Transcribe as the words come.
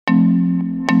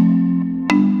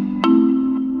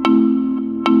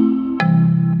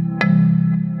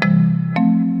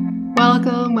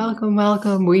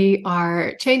welcome. We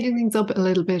are changing things up a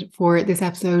little bit for this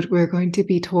episode. We're going to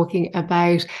be talking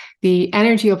about the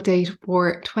energy update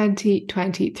for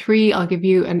 2023. I'll give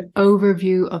you an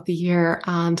overview of the year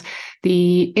and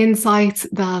the insights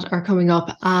that are coming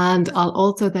up. And I'll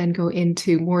also then go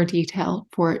into more detail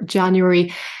for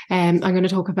January. I'm going to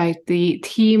talk about the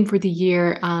theme for the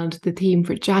year and the theme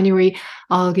for January.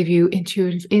 I'll give you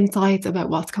intuitive insights about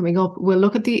what's coming up. We'll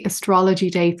look at the astrology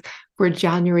dates for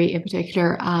January in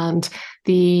particular and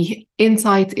the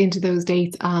insights into those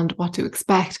dates and what to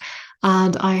expect.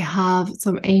 And I have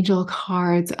some angel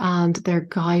cards and their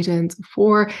guidance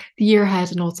for the year ahead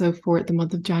and also for the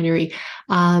month of January.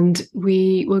 And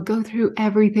we will go through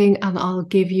everything and I'll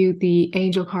give you the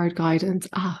angel card guidance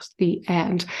at the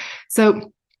end.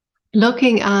 So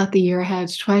looking at the year ahead,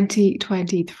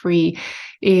 2023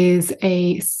 is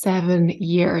a 7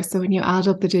 year. So when you add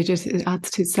up the digits, it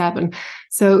adds to 7.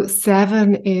 So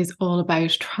 7 is all about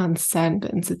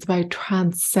transcendence. It's about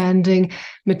transcending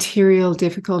material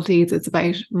difficulties. It's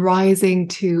about rising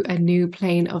to a new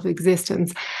plane of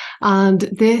existence. And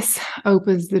this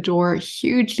opens the door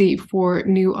hugely for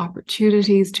new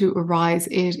opportunities to arise.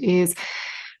 It is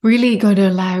really going to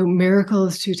allow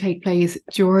miracles to take place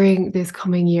during this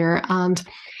coming year. And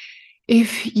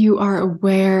if you are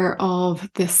aware of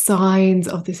the signs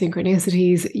of the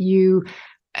synchronicities,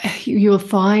 you'll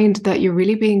find that you're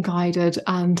really being guided.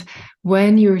 And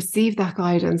when you receive that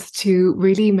guidance, to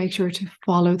really make sure to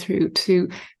follow through, to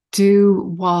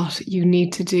do what you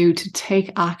need to do, to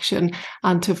take action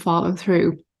and to follow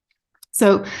through.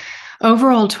 So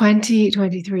overall,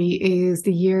 2023 is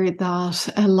the year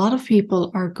that a lot of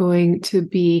people are going to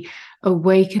be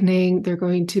awakening. They're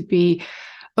going to be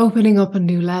opening up on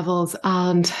new levels,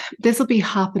 and this will be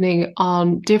happening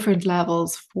on different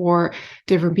levels for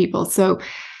different people. So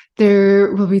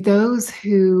there will be those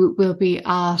who will be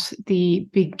at the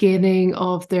beginning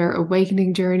of their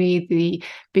awakening journey, the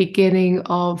beginning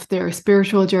of their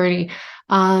spiritual journey.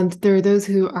 And there are those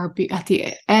who are at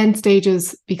the end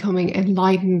stages becoming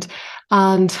enlightened.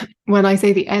 And when I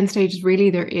say the end stages, really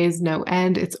there is no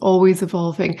end. It's always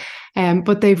evolving,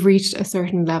 but they've reached a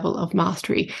certain level of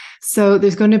mastery. So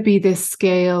there's going to be this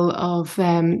scale of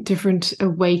different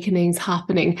awakenings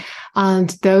happening. And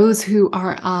those who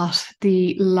are at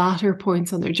the latter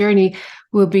points on their journey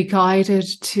will be guided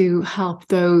to help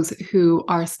those who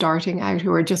are starting out,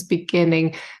 who are just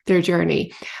beginning their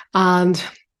journey. And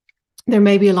there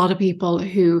may be a lot of people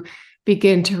who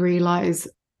begin to realize,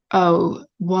 oh,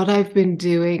 what I've been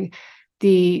doing,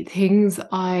 the things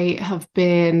I have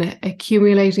been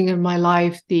accumulating in my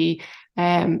life, the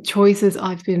choices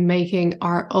I've been making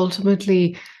are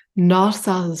ultimately not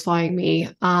satisfying me.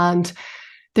 And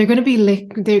they're going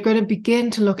to begin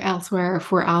to look elsewhere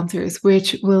for answers,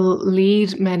 which will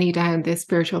lead many down this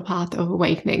spiritual path of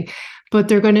awakening. But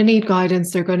they're going to need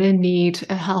guidance. They're going to need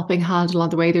a helping hand along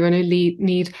the way. They're going to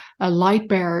need a light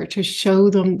bearer to show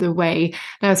them the way.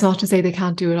 Now, it's not to say they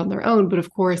can't do it on their own, but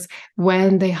of course,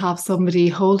 when they have somebody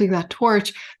holding that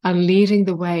torch and leading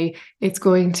the way, it's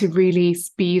going to really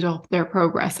speed up their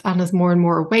progress. And as more and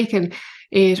more awaken,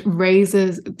 it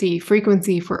raises the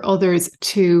frequency for others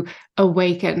to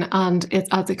awaken. And it's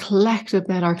as a collective,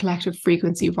 then our collective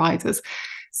frequency rises.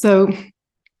 So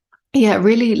yeah,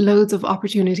 really loads of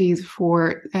opportunities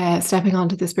for stepping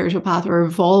onto the spiritual path or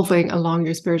evolving along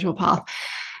your spiritual path.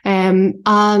 And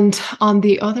on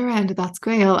the other end of that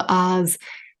scale, as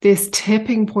this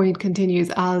tipping point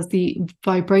continues, as the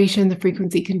vibration, the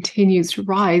frequency continues to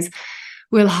rise,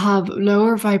 we'll have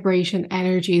lower vibration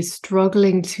energies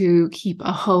struggling to keep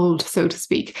a hold, so to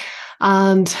speak.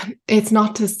 And it's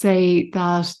not to say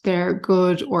that they're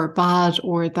good or bad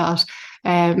or that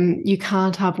you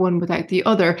can't have one without the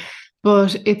other,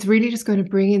 but it's really just going to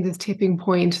bring in this tipping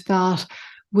point that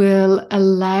will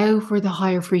allow for the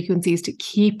higher frequencies to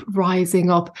keep rising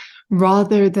up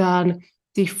rather than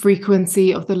the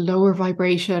frequency of the lower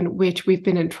vibration, which we've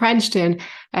been entrenched in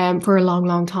for a long,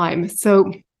 long time.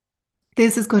 So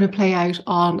this is going to play out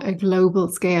on a global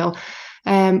scale,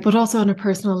 but also on a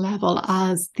personal level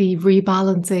as the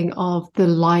rebalancing of the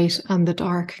light and the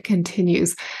dark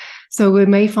continues. So we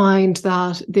may find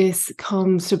that this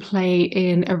comes to play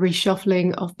in a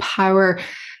reshuffling of power.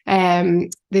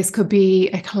 This could be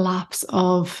a collapse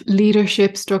of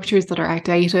leadership structures that are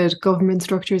outdated, government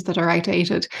structures that are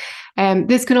outdated.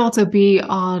 This can also be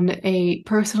on a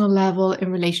personal level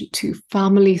in relation to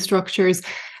family structures.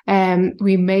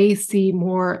 We may see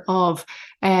more of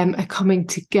a coming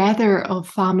together of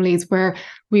families where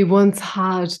we once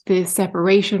had this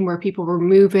separation where people were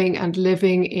moving and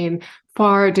living in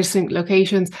far distant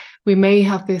locations. We may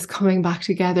have this coming back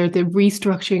together, the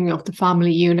restructuring of the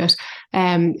family unit,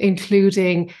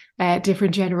 including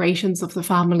different generations of the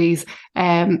families,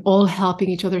 all helping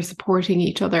each other, supporting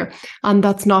each other. And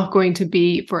that's not going to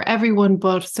be for everyone,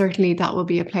 but certainly that will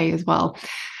be a play as well.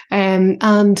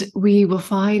 And we will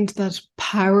find that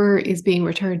power is being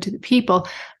returned to the people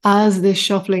as this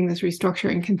shuffling, this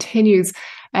restructuring continues.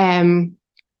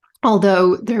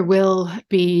 Although there will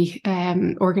be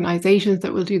organizations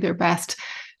that will do their best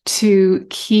to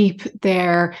keep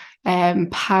their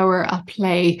power at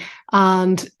play.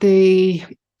 And the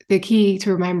key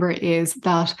to remember is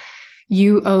that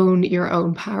you own your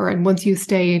own power. And once you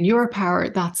stay in your power,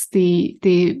 that's the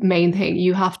main thing.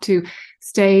 You have to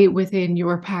stay within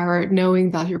your power,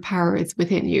 knowing that your power is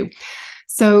within you.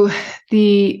 So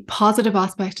the positive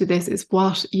aspect to this is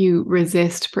what you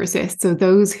resist persists. So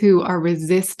those who are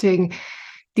resisting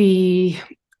the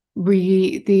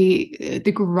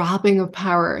grabbing of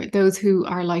power, those who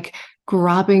are like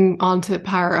grabbing onto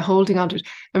power, holding onto it,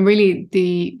 and really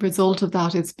the result of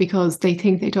that is because they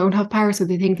think they don't have power, so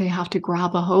they think they have to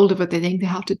grab a hold of it, they think they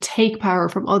have to take power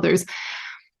from others.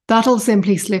 That'll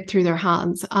simply slip through their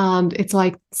hands, and it's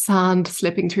like sand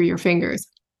slipping through your fingers.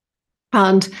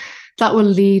 And that will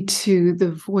lead to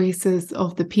the voices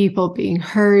of the people being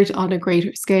heard on a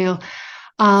greater scale.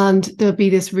 And there'll be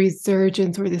this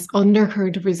resurgence, or this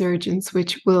undercurrent of resurgence,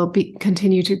 which will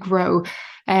continue to grow.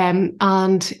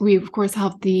 And we, of course,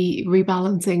 have the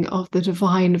rebalancing of the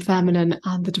divine feminine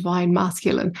and the divine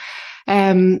masculine.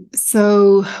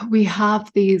 So we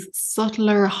have these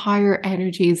subtler, higher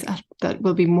energies that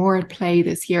will be more at play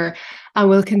this year, and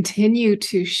will continue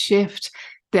to shift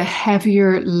the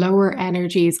heavier, lower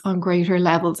energies on greater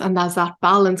levels. And as that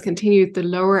balance continues, the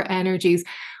lower energies,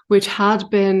 which had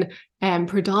been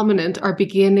predominant, are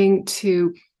beginning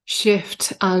to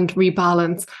shift and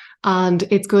rebalance. And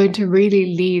it's going to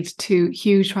really lead to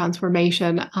huge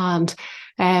transformation and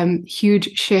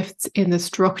huge shifts in the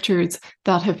structures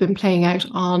that have been playing out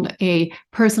on a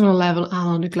personal level and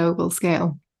on a global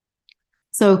scale.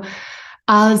 So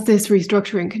as this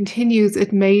restructuring continues,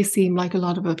 it may seem like a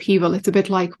lot of upheaval. It's a bit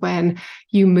like when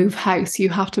you move house. You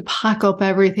have to pack up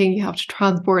everything, you have to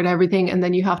transport everything, and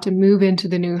then you have to move into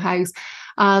the new house.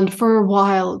 And for a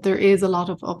while, there is a lot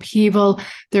of upheaval,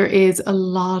 there is a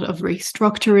lot of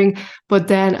restructuring. But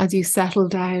then as you settle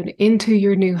down into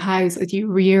your new house, as you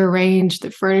rearrange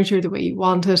the furniture the way you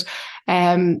want it,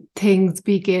 things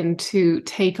begin to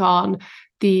take on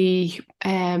the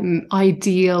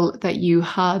ideal that you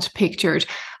had pictured.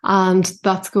 And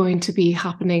that's going to be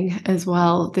happening as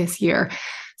well this year.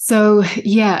 So,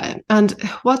 yeah. And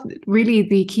what really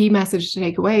the key message to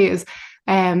take away is,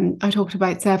 I talked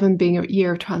about 7 being a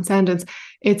year of transcendence.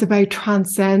 It's about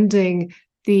transcending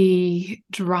the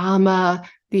drama,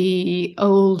 the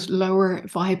old lower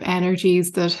vibe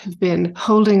energies that have been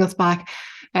holding us back.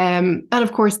 And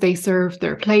of course, they serve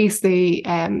their place. They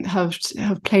have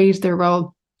played their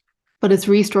role, but it's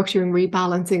restructuring,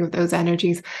 rebalancing of those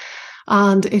energies.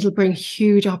 And it'll bring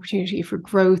huge opportunity for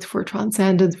growth, for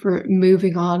transcendence, for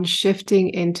moving on, shifting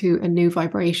into a new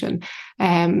vibration,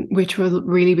 which will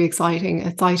really be exciting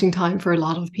time for a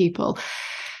lot of people.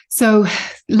 So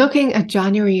looking at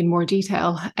January in more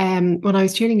detail, when I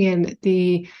was tuning in,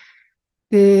 the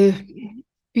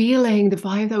feeling, the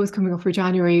vibe that was coming up for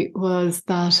January was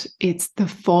that it's the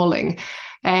falling.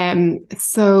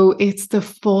 So it's the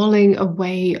falling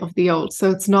away of the old.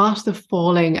 So it's not the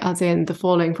falling as in the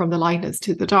falling from the lightness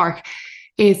to the dark.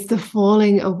 It's the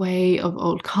falling away of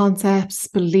old concepts,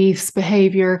 beliefs,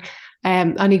 behavior,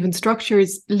 and even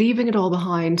structures, leaving it all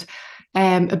behind.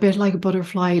 A bit like a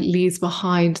butterfly leaves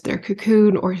behind their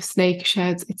cocoon, or a snake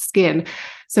sheds its skin.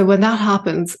 So when that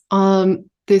happens,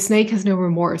 the snake has no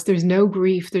remorse, there's no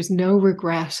grief, there's no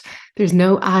regret, there's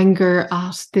no anger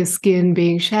at the skin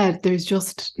being shed. There's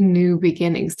just new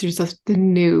beginnings, there's just the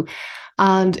new.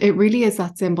 And it really is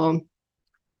that simple.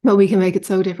 But we can make it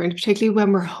so different, particularly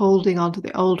when we're holding on to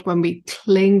the old, when we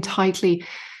cling tightly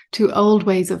to old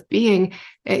ways of being.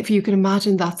 If you can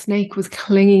imagine that snake was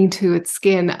clinging to its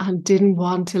skin and didn't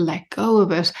want to let go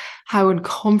of it, how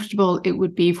uncomfortable it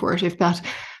would be for it. If that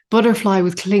butterfly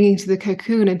was clinging to the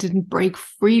cocoon and didn't break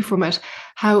free from it,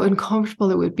 how uncomfortable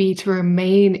it would be to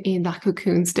remain in that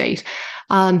cocoon state.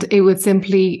 And it would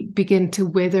simply begin to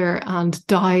wither and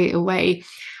die away.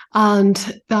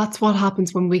 And that's what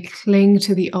happens when we cling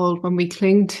to the old, when we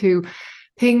cling to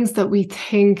things that we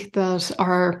think that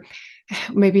are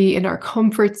maybe in our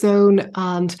comfort zone,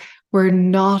 and we're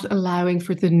not allowing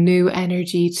for the new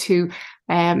energy to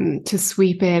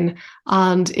sweep in,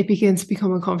 and it begins to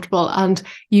become uncomfortable. And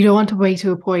you don't want to wait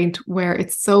to a point where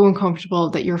it's so uncomfortable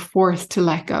that you're forced to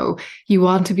let go. You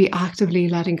want to be actively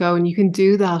letting go, and you can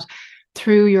do that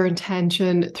through your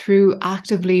intention, through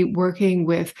actively working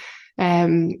with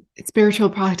spiritual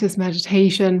practice,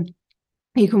 meditation.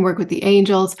 You can work with the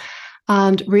angels.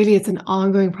 And really, it's an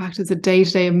ongoing practice, a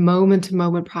day-to-day, a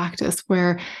moment-to-moment practice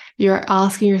where you're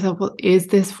asking yourself, well, is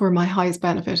this for my highest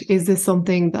benefit? Is this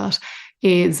something that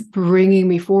is bringing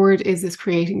me forward? Is this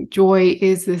creating joy?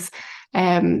 Is this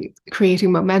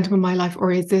creating momentum in my life?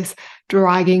 Or is this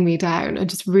dragging me down? And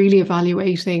just really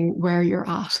evaluating where you're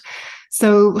at.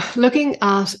 So looking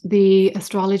at the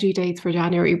astrology dates for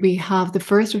January, we have the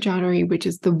 1st of January, which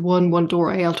is the 1-1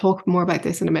 doorway. I'll talk more about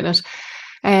this in a minute.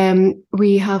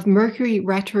 We have Mercury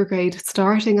retrograde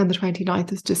starting on the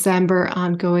 29th of December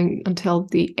and going until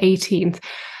the 18th.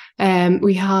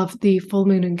 We have the full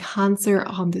moon in Cancer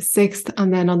on the 6th,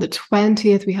 and then on the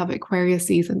 20th we have Aquarius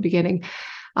season beginning.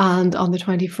 And on the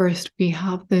 21st, we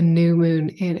have the new moon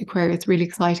in Aquarius, really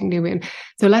exciting new moon.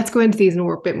 So let's go into these in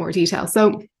a bit more detail.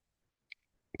 So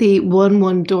the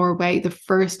 1-1 doorway, the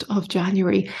 1st of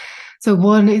January. So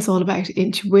 1 is all about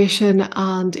intuition,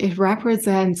 and it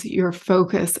represents your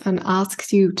focus and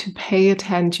asks you to pay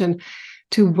attention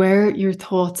to where your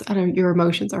thoughts and your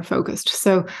emotions are focused.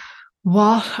 So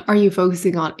what are you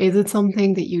focusing on? Is it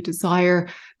something that you desire?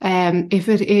 If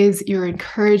it is, you're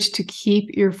encouraged to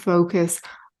keep your focus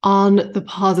on the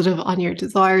positive, on your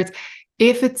desires.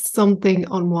 If it's something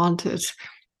unwanted,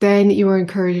 then you are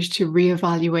encouraged to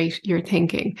reevaluate your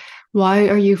thinking. Why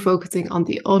are you focusing on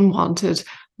the unwanted?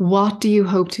 What do you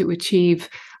hope to achieve?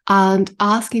 And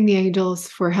asking the angels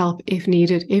for help if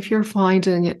needed, if you're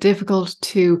finding it difficult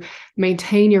to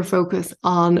maintain your focus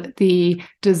on the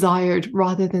desired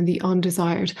rather than the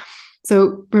undesired.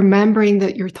 So remembering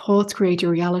that your thoughts create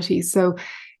your reality. So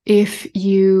if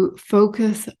you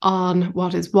focus on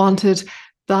what is wanted,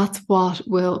 that's what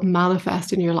will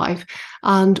manifest in your life.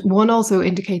 And 1 also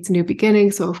indicates new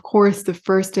beginnings. So of course, the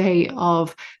first day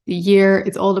of the year,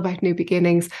 it's all about new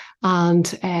beginnings and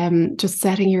just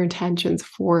setting your intentions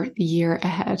for the year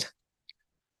ahead.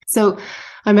 So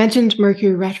I mentioned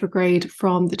Mercury retrograde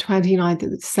from the 29th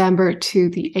of December to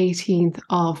the 18th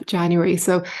of January.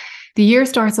 So the year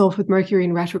starts off with Mercury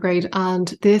in retrograde, and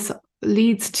this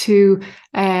leads to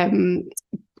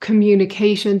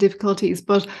communication difficulties,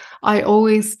 but I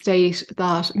always state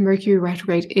that Mercury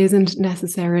retrograde isn't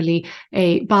necessarily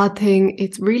a bad thing.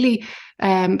 It's really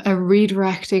a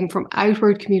redirecting from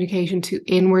outward communication to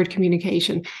inward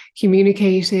communication,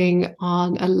 communicating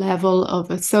on a level of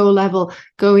a soul level,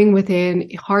 going within,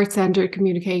 heart-centered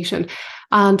communication.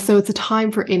 And so it's a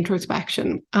time for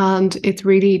introspection, and it's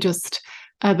really just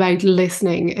about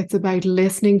listening. It's about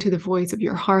listening to the voice of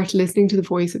your heart, listening to the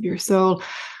voice of your soul,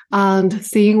 and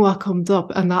seeing what comes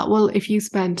up. And that will, if you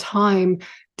spend time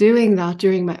doing that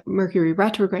during Mercury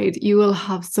retrograde, you will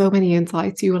have so many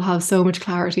insights, you will have so much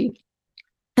clarity.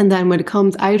 And then when it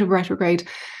comes out of retrograde,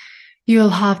 you'll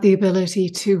have the ability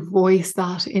to voice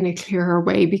that in a clearer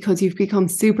way because you've become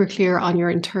super clear on your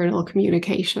internal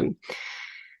communication.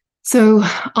 So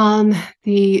on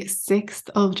the 6th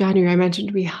of January, I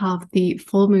mentioned we have the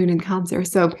full moon in Cancer.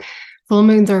 So full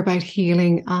moons are about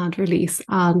healing and release,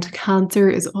 and Cancer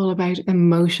is all about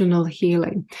emotional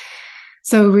healing.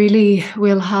 So really,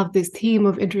 we'll have this theme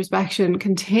of introspection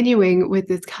continuing with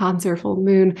this Cancer full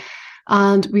moon.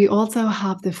 And we also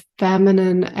have the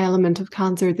feminine element of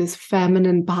Cancer, this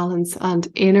feminine balance and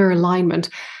inner alignment,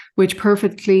 which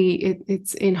perfectly,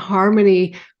 it's in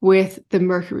harmony with the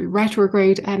Mercury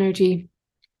retrograde energy,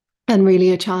 and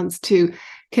really a chance to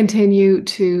continue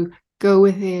to go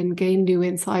within, gain new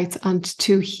insights, and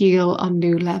to heal on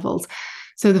new levels.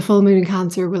 So the full moon in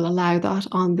Cancer will allow that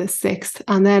on the 6th.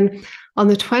 And then on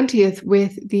the 20th,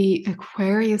 with the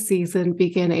Aquarius season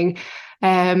beginning,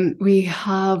 we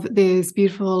have this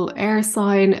beautiful air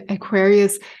sign.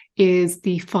 Aquarius is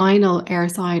the final air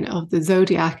sign of the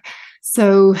zodiac.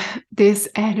 So this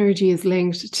energy is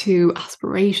linked to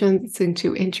aspirations, it's linked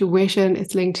to intuition,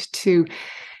 it's linked to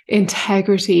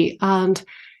integrity, and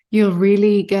you'll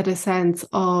really get a sense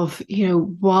of,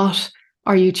 what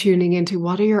are you tuning into?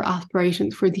 What are your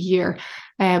aspirations for the year?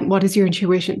 What is your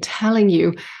intuition telling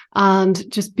you? And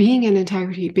just being in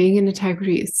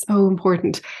integrity is so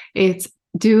important. It's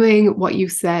doing what you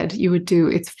said you would do.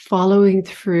 It's following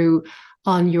through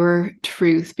on your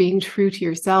truth, being true to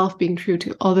yourself, being true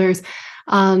to others,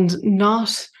 and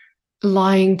not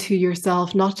lying to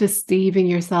yourself, not deceiving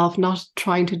yourself, not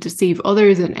trying to deceive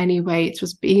others in any way. It's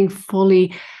just being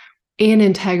fully in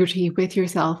integrity with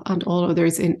yourself and all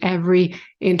others in every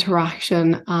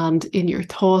interaction and in your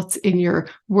thoughts, in your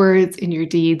words, in your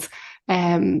deeds,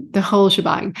 the whole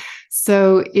shebang.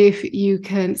 So if you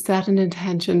can set an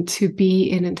intention to be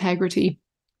in integrity,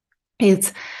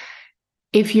 it's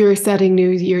if you're setting New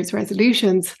Year's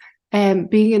resolutions,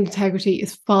 being in integrity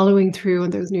is following through on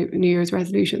those New Year's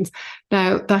resolutions.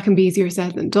 Now, that can be easier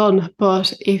said than done,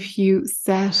 but if you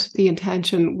set the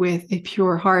intention with a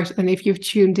pure heart, and if you've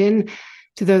tuned in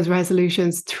to those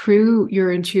resolutions through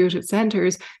your intuitive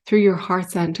centers, through your heart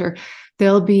center,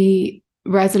 they'll be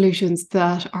resolutions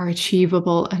that are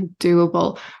achievable and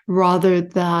doable rather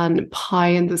than pie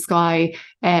in the sky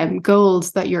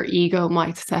goals that your ego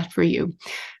might set for you.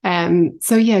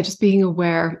 So yeah, just being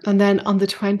aware. And then on the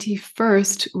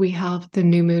 21st, we have the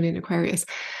new moon in Aquarius.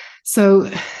 So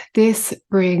this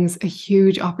brings a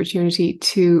huge opportunity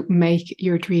to make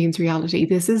your dreams reality.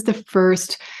 This is the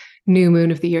first new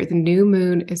moon of the year. The new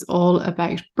moon is all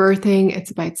about birthing. It's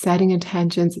about setting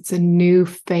intentions. It's a new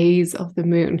phase of the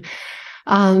moon.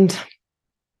 And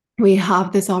we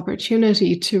have this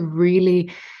opportunity to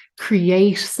really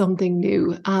create something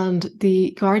new. And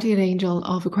the guardian angel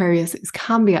of Aquarius is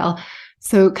Cambiel.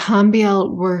 So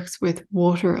Cambiel works with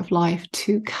water of life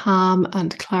to calm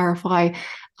and clarify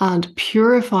and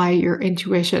purify your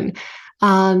intuition.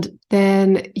 And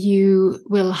then you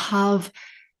will have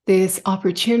this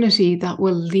opportunity that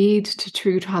will lead to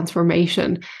true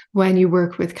transformation when you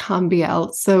work with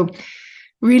Cambiel. So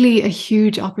really a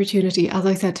huge opportunity, as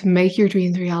I said, to make your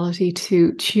dreams reality,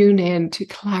 to tune in, to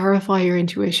clarify your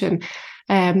intuition,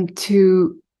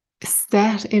 to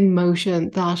set in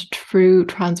motion that true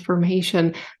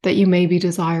transformation that you may be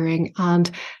desiring.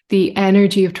 And the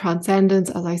energy of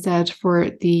transcendence, as I said, for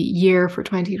the year for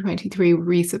 2023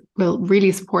 will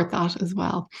really support that as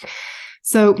well.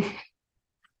 So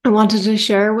I wanted to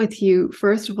share with you,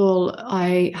 first of all,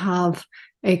 I have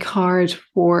a card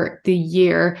for the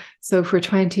year, so for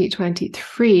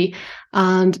 2023,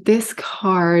 and this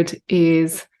card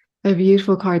is a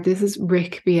beautiful card. This is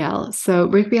Rick Biel. So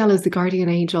Rick Biel is the guardian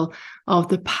angel of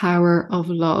the power of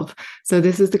love. So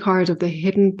this is the card of the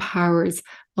hidden powers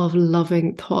of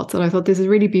loving thoughts, and I thought this is a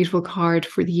really beautiful card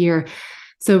for the year.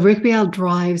 So Rick Biel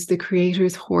drives the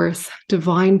creator's horse,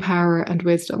 divine power and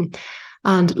wisdom,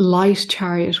 and light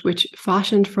chariot, which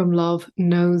fashioned from love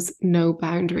knows no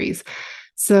boundaries.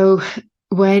 So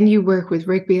when you work with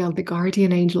Rick Biel, the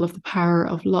guardian angel of the power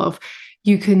of love,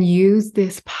 you can use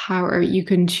this power. You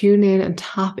can tune in and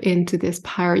tap into this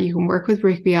power. You can work with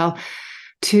Rick Biel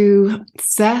to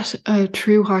set a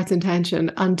true heart's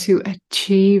intention and to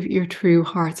achieve your true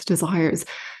heart's desires.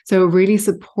 So a really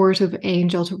supportive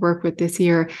angel to work with this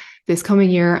year, this coming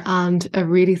year, and a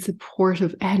really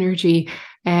supportive energy.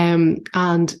 And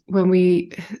when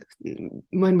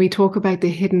we talk about the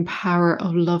hidden power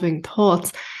of loving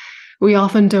thoughts, we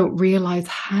often don't realize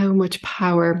how much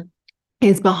power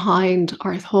is behind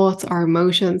our thoughts, our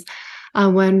emotions.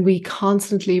 And when we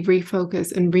constantly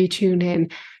refocus and retune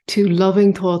in to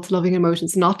loving thoughts, loving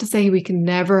emotions, not to say we can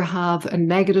never have a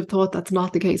negative thought, that's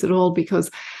not the case at all,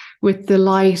 because with the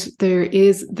light, there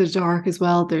is the dark as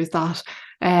well. There's that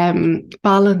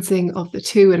balancing of the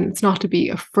two, and it's not to be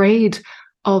afraid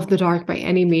of the dark by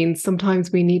any means.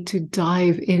 Sometimes we need to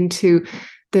dive into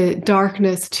the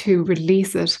darkness to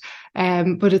release it,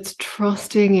 but it's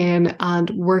trusting in and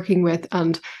working with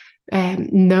and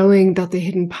knowing that the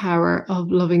hidden power of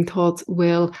loving thoughts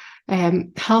will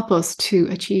help us to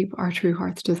achieve our true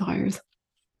heart's desires.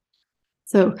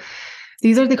 So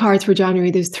these are the cards for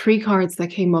January. There's 3 cards that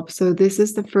came up. So this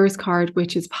is the first card,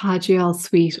 which is Pagiel's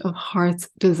Suite of Heart's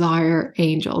Desire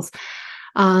Angels.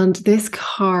 And this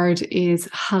card is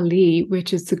Hali,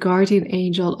 which is the guardian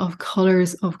angel of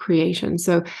colors of creation.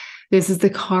 So this is the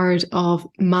card of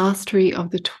mastery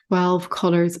of the 12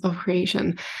 colors of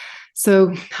creation.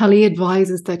 So Hali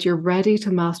advises that you're ready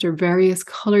to master various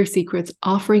color secrets,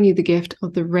 offering you the gift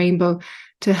of the rainbow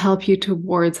to help you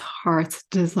towards heart's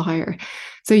desire.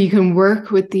 So you can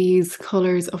work with these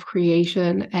colors of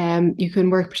creation. You can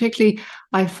work, particularly,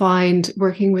 I find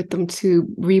working with them to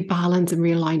rebalance and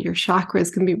realign your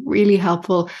chakras can be really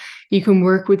helpful. You can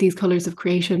work with these colors of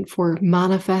creation for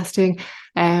manifesting.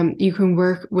 You can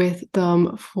work with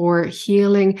them for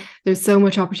healing. There's so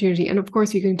much opportunity. And of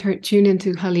course, you can tune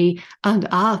into Hali and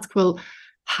ask, well,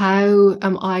 how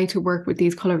am I to work with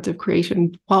these colors of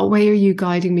creation? What way are you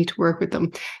guiding me to work with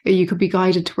them? You could be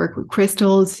guided to work with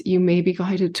crystals. You may be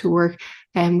guided to work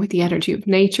with the energy of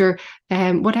nature.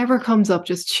 Whatever comes up,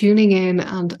 just tuning in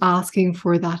and asking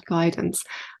for that guidance.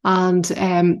 And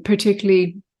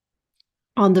particularly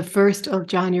on the 1st of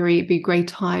January, it'd be a great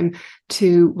time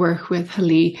to work with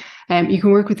Hali. You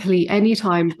can work with Hali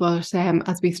anytime, but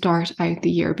as we start out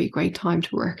the year, it'd be a great time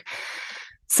to work.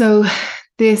 So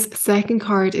this second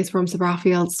card is from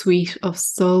Sarafiel's Suite of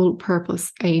Soul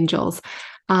Purpose Angels.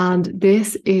 And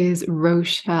this is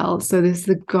Rochelle. So this is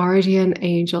the guardian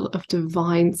angel of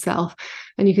divine self.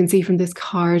 And you can see from this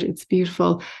card, it's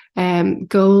beautiful,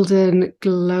 golden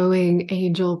glowing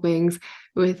angel wings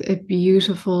with a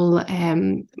beautiful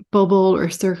bubble or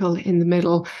circle in the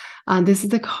middle. And this is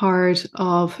the card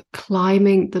of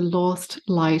climbing the lost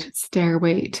light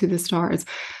stairway to the stars.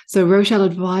 So Rochelle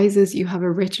advises you have a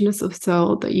richness of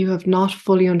soul that you have not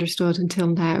fully understood until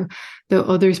now, though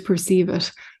others perceive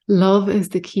it. Love is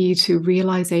the key to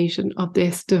realization of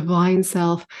this divine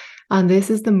self. And this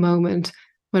is the moment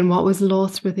when what was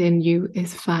lost within you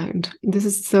is found. This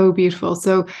is so beautiful.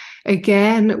 So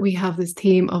again, we have this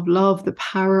theme of love, the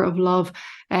power of love,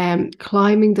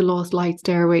 climbing the lost light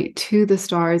stairway to the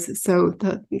stars. So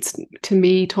that, to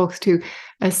me, talks to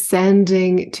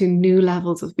ascending to new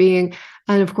levels of being.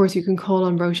 And of course, you can call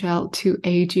on Rochelle to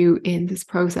aid you in this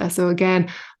process. So again,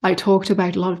 I talked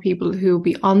about a lot of people who will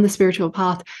be on the spiritual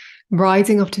path,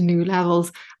 rising up to new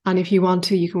levels. And if you want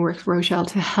to, you can work with Rochelle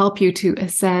to help you to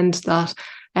ascend that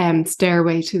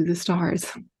stairway to the stars.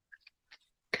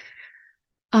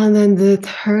 And then the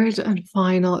third and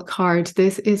final card,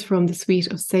 this is from the suite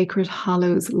of Sacred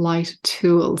Hallows Light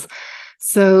Tools.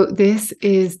 So this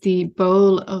is the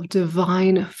bowl of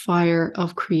divine fire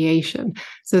of creation.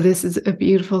 So this is a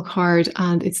beautiful card,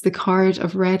 and it's the card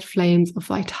of red flames of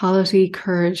vitality,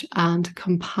 courage, and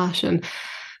compassion.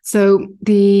 So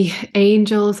the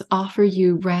angels offer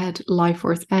you red life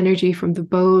force energy from the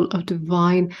bowl of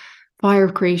divine fire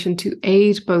of creation to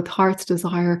aid both heart's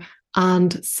desire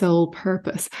and soul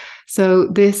purpose. So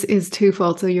this is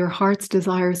twofold. So your heart's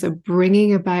desires are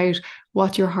bringing about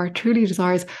what your heart truly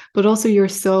desires, but also your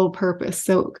soul purpose.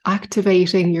 So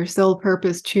activating your soul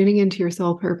purpose, tuning into your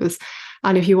soul purpose.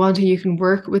 And if you want to, you can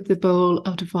work with the bowl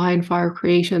of divine fire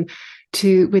creation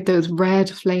with those red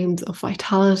flames of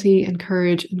vitality and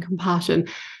courage and compassion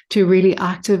to really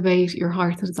activate your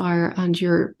heart's desire and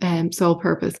your soul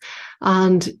purpose.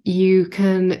 And you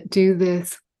can do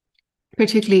this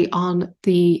particularly on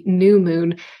the new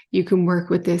moon. You can work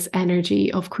with this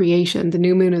energy of creation. The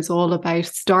new moon is all about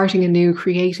starting anew,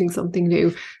 creating something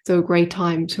new. So a great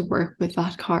time to work with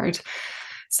that card.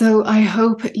 So I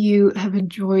hope you have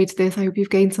enjoyed this. I hope you've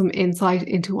gained some insight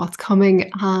into what's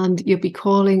coming, and you'll be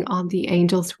calling on the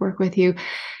angels to work with you.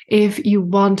 If you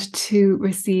want to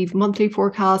receive monthly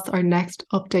forecasts, our next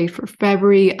update for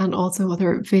February, and also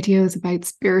other videos about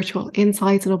spiritual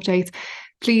insights and updates,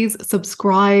 please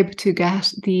subscribe to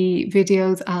get the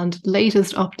videos and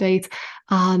latest updates.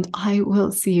 And I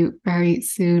will see you very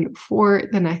soon for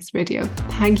the next video.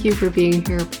 Thank you for being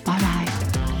here. Bye bye.